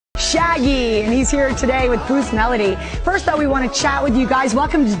Shaggy, and he's here today with Bruce Melody. First, though, we want to chat with you guys.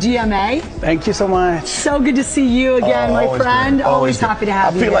 Welcome to GMA. Thank you so much. So good to see you again, my friend. Good. Always happy to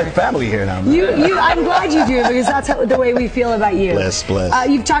have you. I feel here. like family here now. I'm glad you do, because that's the way we feel about you. Bless.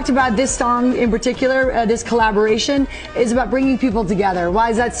 You've talked about this song in particular. This collaboration is about bringing people together. Why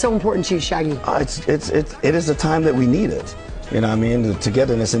is that so important to you, Shaggy? It is a time that we need it. You know what I mean? The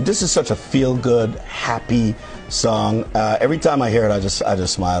togetherness. And this is such a feel-good, happy song. Every time I hear it, I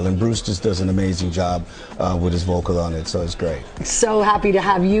just smile. And Bruce just does an amazing job with his vocal on it, so it's great. So happy to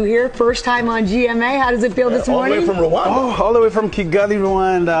have you here. First time on GMA. How does it feel this morning? All the way from Rwanda. Oh, all the way from Kigali,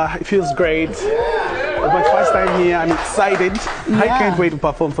 Rwanda. It feels great. It's my first time here. I'm excited. Yeah. I can't wait to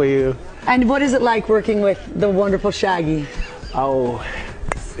perform for you. And what is it like working with the wonderful Shaggy? Oh,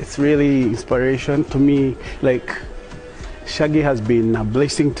 it's really inspiration to me. Like, Shaggy has been a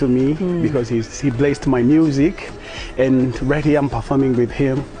blessing to me because he blessed my music, and right here I'm performing with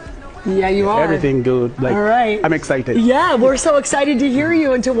him. Yeah, you are. Everything good. Like, all right. I'm excited. Yeah, we're so excited to hear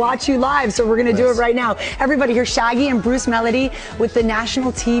you and to watch you live. So we're going to do it right now. Everybody, here's Shaggy and Bruce Melody with the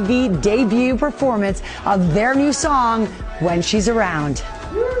national TV debut performance of their new song, When She's Around.